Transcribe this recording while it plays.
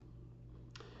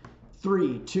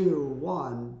Three, two,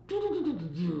 one.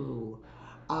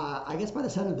 I guess by the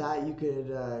sound of that, you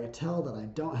could tell that I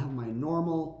don't have my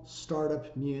normal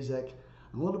startup music.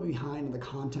 I'm a little bit behind in the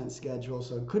content schedule,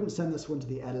 so I couldn't send this one to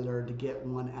the editor to get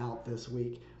one out this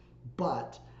week.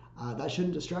 But that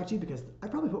shouldn't distract you because I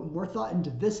probably put more thought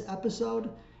into this episode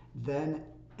than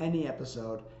any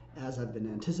episode as I've been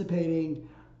anticipating.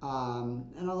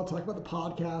 And I'll talk about the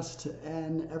podcast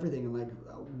and everything and like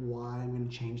why I'm going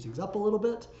to change things up a little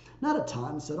bit. Not a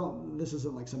ton, so don't. This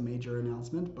isn't like some major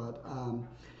announcement, but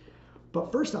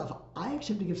first off, I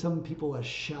actually have to give some people a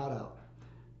shout out.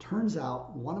 Turns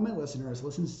out one of my listeners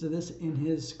listens to this in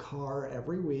his car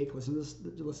every week. Listens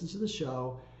to the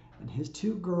show, and his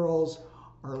two girls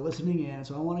are listening in.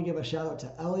 So I want to give a shout out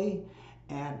to Ellie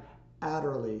and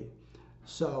Adderley.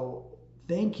 So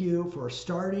thank you for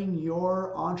starting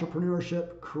your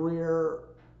entrepreneurship career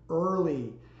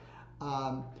early.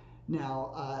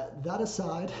 Now, that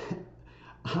aside,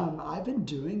 I've been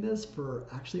doing this for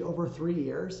actually over 3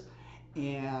 years,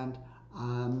 and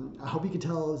I hope you can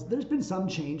tell there's been some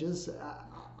changes.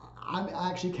 I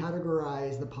actually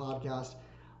categorize the podcast,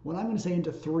 what I'm going to say,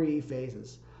 into three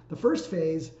phases. The first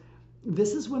phase,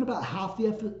 this is when about half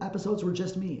the episodes were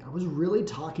just me. I was really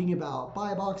talking about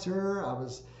BuyBoxer. I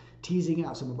was teasing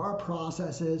out some of our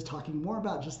processes, talking more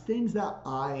about just things that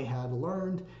I had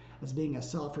learned as being a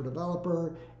software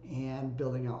developer and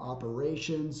building out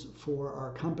operations for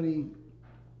our company.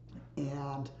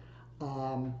 And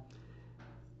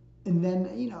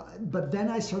then, but then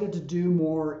I started to do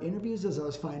more interviews as I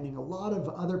was finding a lot of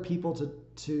other people to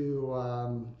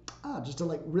just to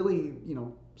like really,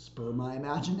 spur my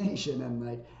imagination and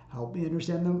like help me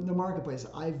understand the marketplace.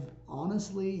 I've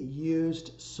honestly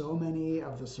used so many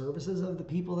of the services of the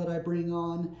people that I bring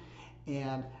on.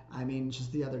 And I mean,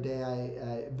 just the other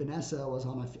day, Vanessa was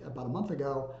on about a month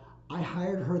ago. I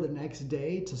hired her the next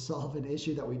day to solve an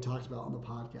issue that we talked about on the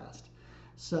podcast.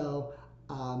 So,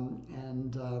 that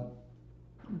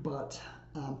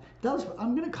was,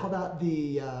 I'm going to call that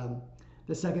the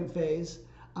second phase.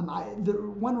 The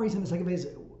one reason the second phase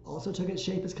also took its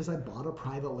shape is because I bought a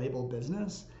private label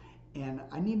business, and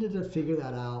I needed to figure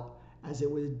that out as it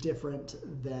was different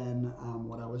than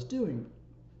what I was doing.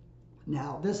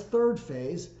 Now, this third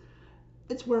phase,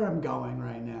 it's where I'm going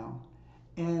right now.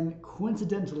 And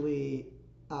coincidentally,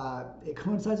 it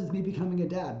coincides with me becoming a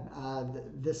dad.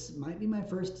 This might be my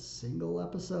first single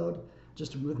episode,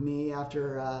 just with me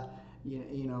after,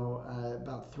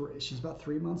 she's about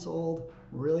 3 months old.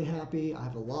 Really happy. I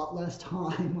have a lot less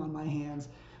time on my hands.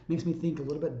 Makes me think a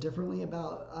little bit differently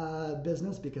about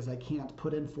business because I can't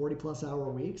put in 40 plus hour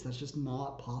weeks. That's just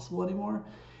not possible anymore.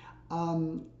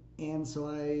 And so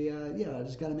I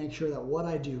just got to make sure that what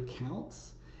I do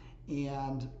counts.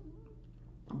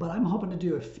 But I'm hoping to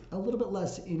do a little bit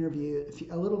less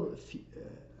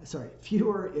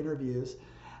fewer interviews,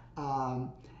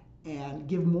 and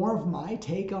give more of my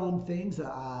take on things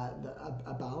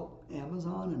about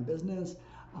Amazon and business.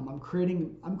 I'm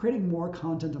creating more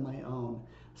content on my own.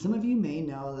 Some of you may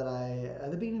know that at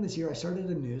the beginning of this year, I started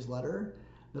a newsletter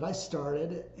that I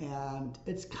started, and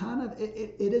it's kind of,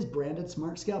 it is branded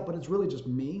Smart Scout, but it's really just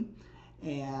me.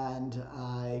 And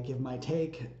I give my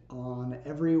take on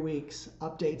every week's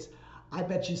updates. I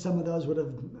bet you some of those would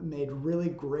have made really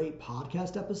great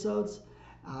podcast episodes,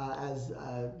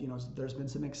 there's been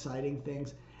some exciting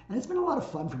things, and it's been a lot of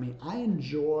fun for me. I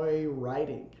enjoy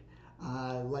writing.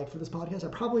 Like for this podcast, I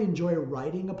probably enjoy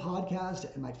writing a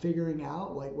podcast and like figuring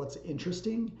out like what's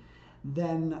interesting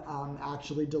than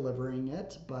actually delivering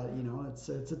it. But it's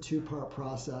a two-part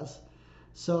process.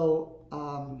 So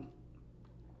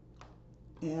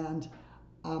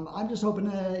I'm just hoping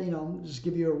to just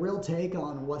give you a real take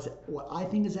on what I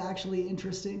think is actually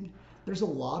interesting. There's a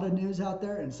lot of news out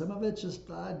there, and some of it just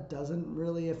doesn't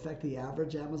really affect the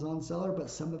average Amazon seller,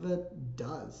 but some of it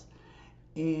does.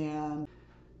 And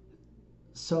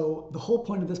so the whole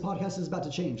point of this podcast is about to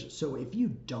change. So if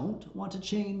you don't want to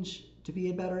change to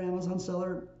be a better Amazon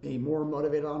seller, a more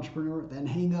motivated entrepreneur, then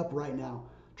hang up right now.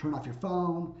 Turn off your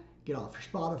phone, get off your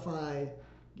Spotify,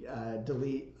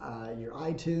 delete your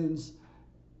iTunes.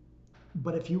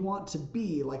 But if you want to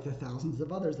be like the thousands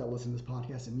of others that listen to this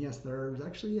podcast, and yes, there's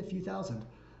actually a few thousand,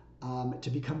 to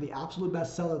become the absolute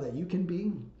best seller that you can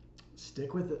be,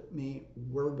 stick with me.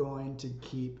 We're going to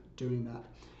keep doing that.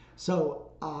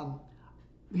 So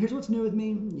here's what's new with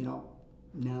me. Now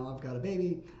I've got a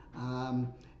baby,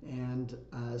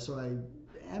 so I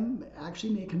am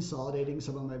actually consolidating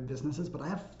some of my businesses, but I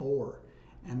have 4,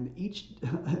 and each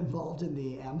involved in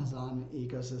the Amazon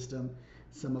ecosystem.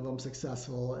 Some of them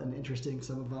successful and interesting.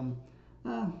 Some of them,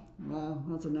 well,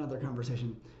 that's another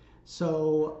conversation.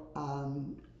 So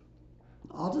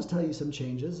I'll just tell you some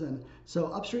changes. And so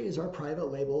Upstreet is our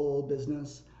private label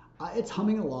business. It's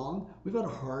humming along. We've had a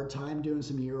hard time doing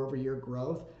some year over year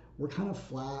growth. We're kind of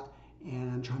flat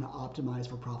and trying to optimize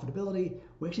for profitability.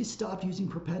 We actually stopped using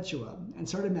Perpetua and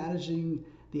started managing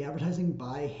the advertising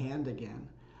by hand again.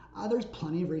 There's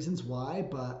plenty of reasons why,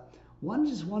 but one,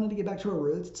 just wanted to get back to our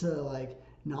roots to like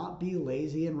not be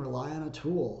lazy and rely on a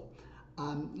tool.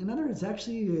 Another, it's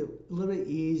actually a little bit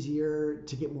easier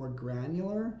to get more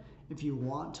granular if you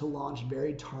want to launch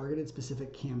very targeted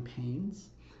specific campaigns.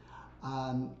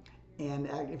 Um, and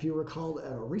if you recall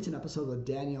a recent episode with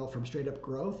Daniel from Straight Up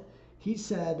Growth, he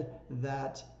said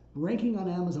that ranking on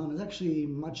Amazon is actually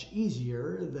much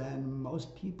easier than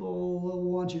most people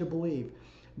want you to believe.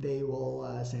 They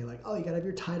will say like, oh, you gotta have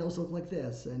your titles look like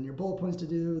this, and your bullet points to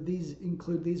do these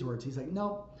include these words. He's like,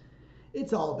 no,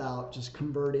 it's all about just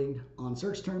converting on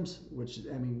search terms, which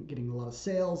I mean, getting a lot of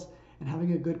sales and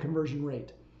having a good conversion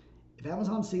rate. If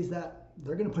Amazon sees that,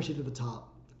 they're gonna push you to the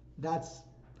top. That's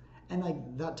and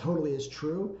like that totally is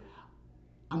true.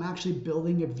 I'm actually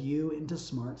building a view into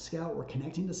Smart Scout. We're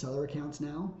connecting to seller accounts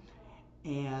now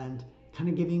and kind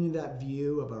of giving you that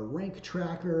view of a rank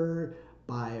tracker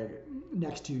by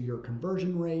next to your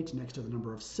conversion rate, next to the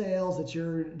number of sales that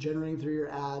you're generating through your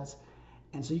ads.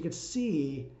 And so you could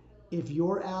see if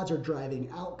your ads are driving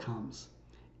outcomes.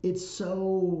 It's so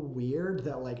weird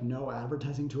that like no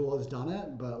advertising tool has done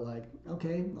it, but like,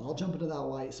 okay, I'll jump into that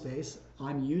white space.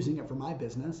 I'm using it for my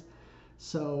business.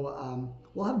 So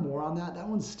we'll have more on that. That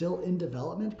one's still in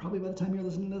development, probably by the time you're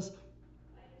listening to this,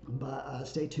 but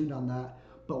stay tuned on that.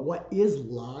 But what is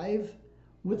live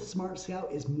with Smart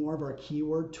Scout is more of our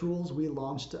keyword tools. We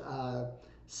launched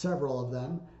several of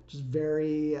them, just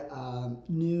very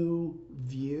new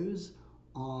views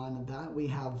on that. We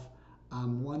have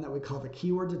one that we call the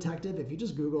Keyword Detective. If you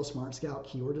just Google Smart Scout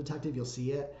Keyword Detective, you'll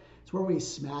see it. It's where we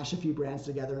smash a few brands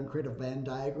together and create a Venn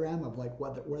diagram of like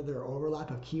where their overlap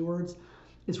of keywords.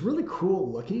 It's really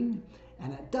cool looking,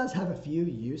 and it does have a few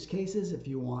use cases if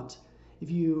you want. If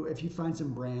you find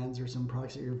some brands or some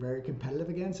products that you're very competitive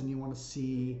against and you want to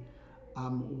see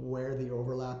where the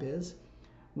overlap is.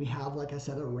 We have, like I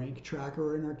said, a rank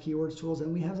tracker in our keywords tools,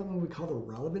 and we have something we call the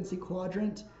relevancy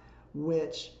quadrant,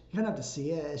 which you kind of have to see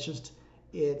it.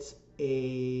 It's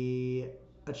a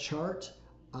chart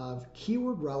of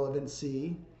keyword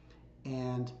relevancy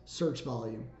and search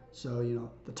volume. So, you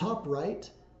know, the top right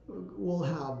will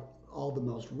have all the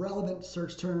most relevant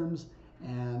search terms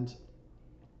and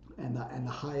the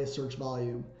highest search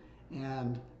volume.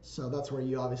 And so that's where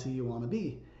you want to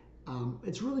be.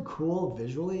 It's really cool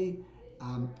visually.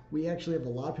 We actually have a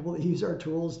lot of people that use our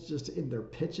tools just in their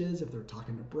pitches, if they're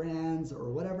talking to brands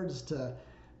or whatever, just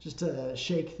to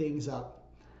shake things up.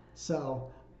 So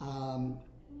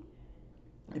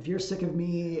if you're sick of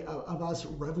of us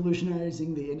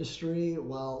revolutionizing the industry,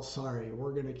 well, sorry,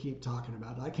 we're going to keep talking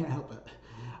about it. I can't help it.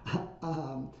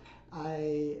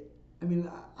 I mean,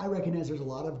 I recognize there's a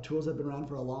lot of tools that have been around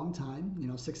for a long time,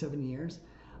 6, 7 years.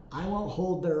 I won't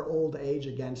hold their old age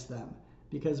against them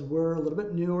because we're a little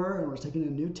bit newer and we're taking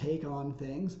a new take on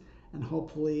things, and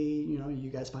hopefully, you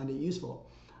guys find it useful.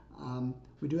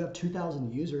 We do have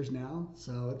 2,000 users now,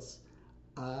 so it's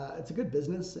a good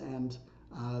business, and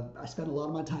I spend a lot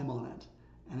of my time on it,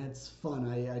 and it's fun.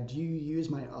 I do use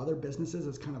my other businesses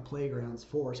as kind of playgrounds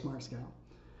for Smart Scout.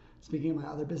 Speaking of my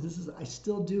other businesses, I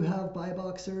still do have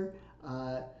BuyBoxer.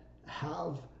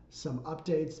 Have some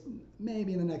updates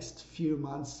maybe in the next few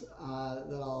months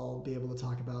that I'll be able to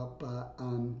talk about, but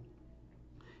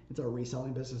it's our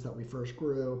reselling business that we first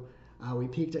grew. We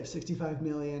peaked at 65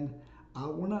 million.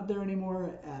 We're not there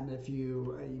anymore, and if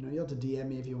you have to DM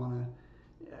me if you want to.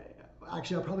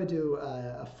 Actually, I'll probably do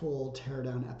a full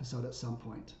teardown episode at some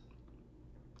point.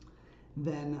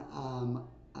 Then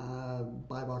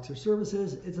BuyBoxer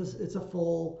Services. It's a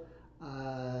full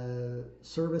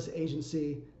service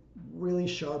agency, really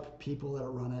sharp people that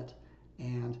run it,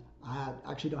 and I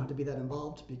actually don't have to be that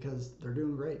involved because they're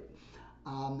doing great.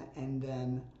 And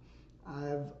then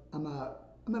I'm a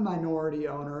minority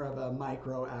owner of a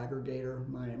micro aggregator.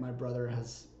 My brother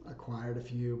has acquired a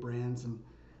few brands, and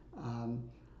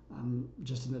I'm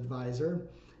just an advisor.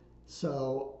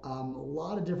 So a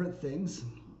lot of different things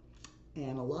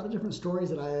and a lot of different stories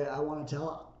that I want to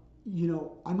tell.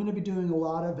 I'm going to be doing a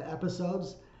lot of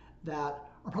episodes that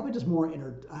are probably just more I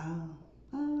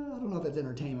don't know if it's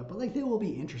entertainment, but like they will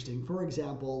be interesting. For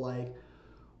example, like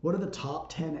what are the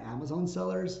top 10 Amazon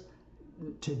sellers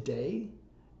today,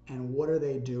 and what are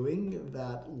they doing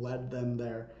that led them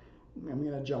there? I'm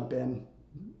going to jump in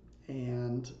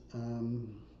and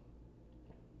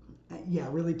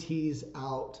really tease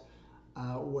out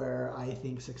where I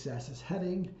think success is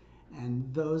heading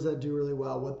and those that do really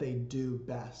well, what they do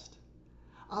best.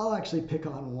 I'll actually pick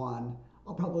on one.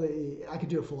 I could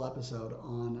do a full episode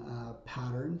on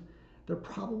Pattern. They're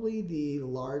probably they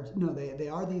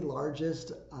are the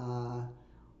largest,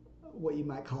 what you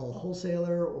might call a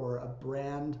wholesaler or a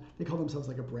brand. They call themselves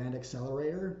like a brand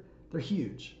accelerator. They're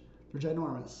huge, they're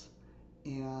ginormous.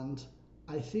 And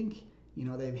I think,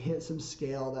 they've hit some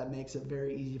scale that makes it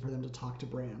very easy for them to talk to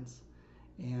brands.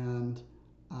 And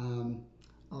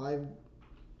I've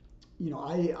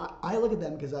I look at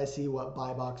them because I see what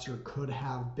BuyBoxer could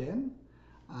have been,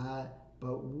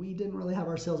 but we didn't really have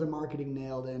our sales and marketing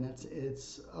nailed in.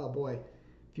 It's oh boy,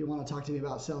 if you want to talk to me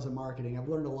about sales and marketing, I've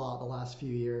learned a lot the last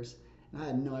few years, and I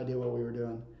had no idea what we were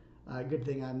doing. Good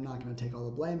thing I'm not going to take all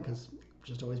the blame because I've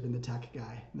just always been the tech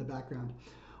guy in the background.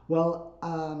 Well,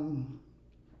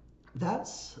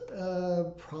 that's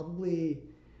probably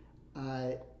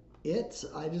it.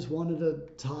 I just wanted to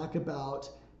talk about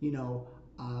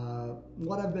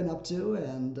what I've been up to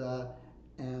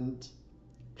and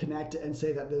connect and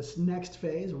say that this next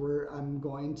phase where I'm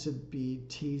going to be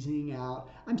teasing out.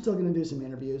 I'm still going to do some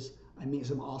interviews. I meet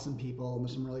some awesome people and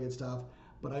there's some really good stuff.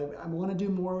 But I want to do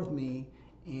more with me.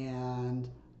 And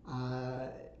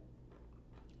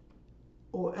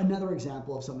another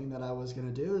example of something that I was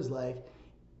going to do is like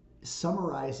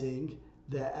summarizing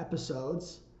the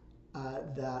episodes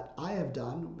that I have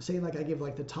done. Say like I give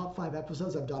like the top 5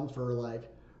 episodes I've done for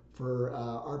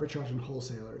arbitrage and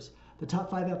wholesalers, the top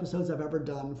 5 episodes I've ever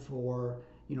done for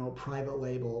private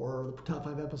label, or the top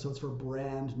 5 episodes for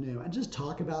brand new, and just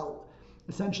talk about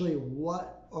essentially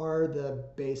what are the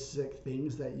basic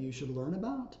things that you should learn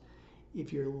about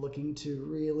if you're looking to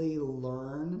really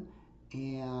learn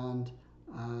and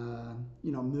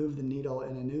move the needle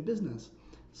in a new business.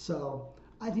 So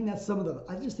I think that's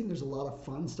I just think there's a lot of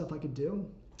fun stuff I could do.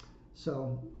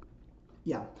 So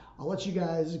yeah, I'll let you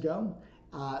guys go.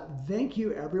 Thank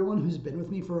you everyone who's been with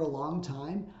me for a long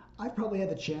time. I've probably had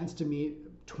the chance to meet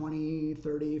 20,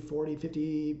 30, 40,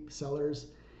 50 sellers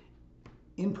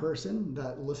in person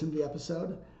that listened to the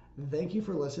episode. Thank you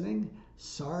for listening.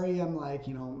 Sorry I'm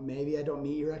maybe I don't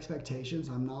meet your expectations.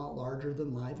 I'm not larger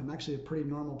than life. I'm actually a pretty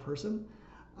normal person.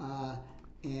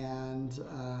 And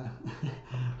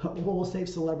we'll save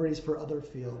celebrities for other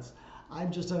fields.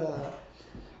 I'm just a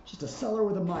seller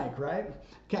with a mic, right?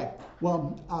 Okay,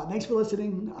 well, thanks for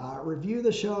listening. Review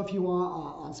the show if you want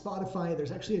on Spotify.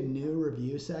 There's actually a new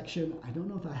review section. I don't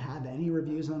know if I have any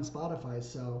reviews on Spotify,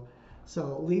 so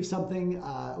leave something,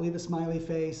 leave a smiley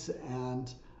face,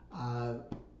 and I'll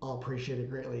appreciate it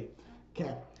greatly.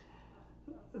 Okay,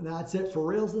 that's it for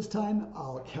Reels this time.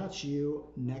 I'll catch you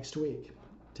next week.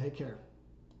 Take care.